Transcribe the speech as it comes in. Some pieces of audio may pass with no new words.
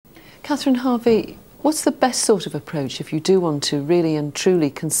Catherine Harvey, what's the best sort of approach if you do want to really and truly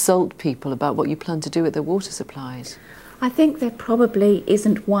consult people about what you plan to do with their water supplies? I think there probably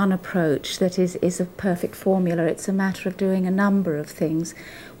isn't one approach that is a perfect formula. It's a matter of doing a number of things.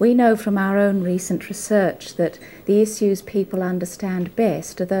 We know from our own recent research that the issues people understand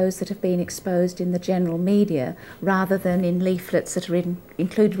best are those that have been exposed in the general media rather than in leaflets that are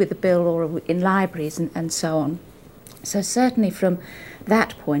included with the bill or in libraries and so on. So certainly from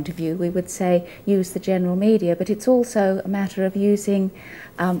that point of view, we would say use the general media, but it's also a matter of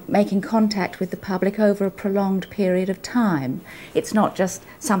making contact with the public over a prolonged period of time. It's not just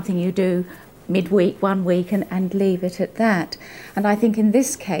something you do midweek, 1 week, and leave it at that. And I think in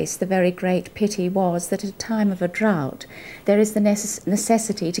this case, the very great pity was that at a time of a drought, there is the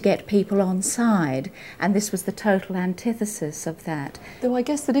necessity to get people on side, and this was the total antithesis of that. Though I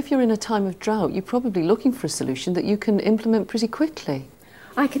guess that if you're in a time of drought, you're probably looking for a solution that you can implement pretty quickly.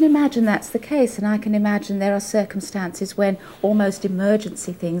 I can imagine that's the case, and I can imagine there are circumstances when almost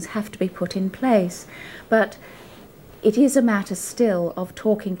emergency things have to be put in place. But it is a matter still of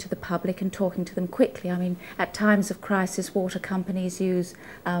talking to the public and talking to them quickly. I mean, at times of crisis, water companies use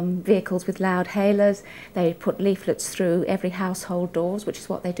vehicles with loud hailers. They put leaflets through every household doors, which is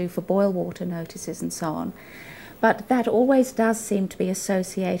what they do for boil water notices and so on. But that always does seem to be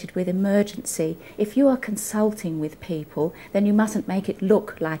associated with emergency. If you are consulting with people, then you mustn't make it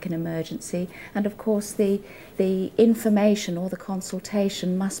look like an emergency. And of course, the information or the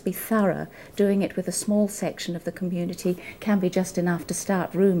consultation must be thorough. Doing it with a small section of the community can be just enough to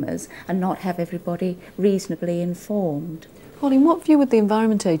start rumours and not have everybody reasonably informed. Pauline, what view would the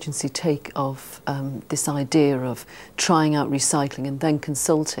Environment Agency take of this idea of trying out recycling and then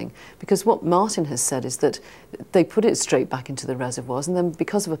consulting? Because what Martin has said is that they put it straight back into the reservoirs, and then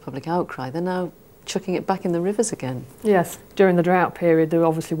because of a public outcry, they're now chucking it back in the rivers again. Yes, during the drought period there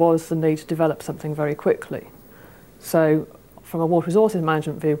obviously was the need to develop something very quickly. So from a water resources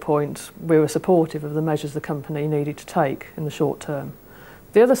management viewpoint, we were supportive of the measures the company needed to take in the short term.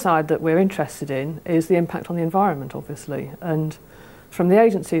 The other side that we're interested in is the impact on the environment, obviously, and from the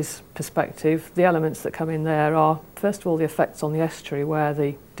agency's perspective, the elements that come in there are, first of all, the effects on the estuary where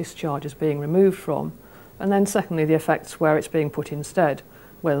the discharge is being removed from, and then secondly, the effects where it's being put instead,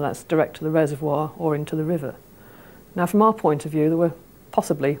 whether that's direct to the reservoir or into the river. Now, from our point of view, there were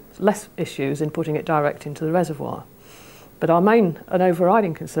possibly less issues in putting it direct into the reservoir, but our main and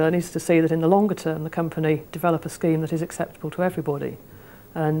overriding concern is to see that in the longer term, the company develop a scheme that is acceptable to everybody.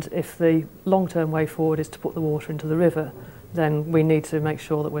 And if the long-term way forward is to put the water into the river, then we need to make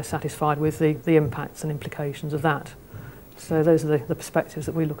sure that we're satisfied with the impacts and implications of that. So those are the perspectives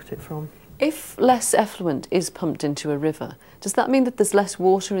that we look at it from. If less effluent is pumped into a river, does that mean that there's less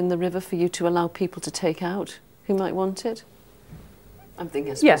water in the river for you to allow people to take out who might want it? I'm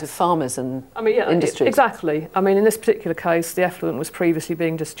thinking, I suppose, of farmers and industries. Exactly. I mean, in this particular case, the effluent was previously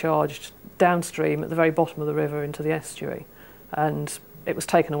being discharged downstream at the very bottom of the river into the estuary, and it was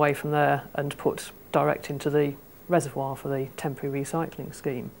taken away from there and put direct into the reservoir for the temporary recycling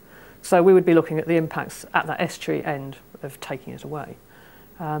scheme. So we would be looking at the impacts at that estuary end of taking it away.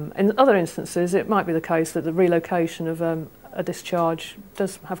 In other instances, it might be the case that the relocation of a discharge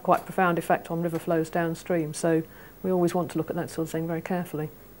does have quite a profound effect on river flows downstream. So we always want to look at that sort of thing very carefully.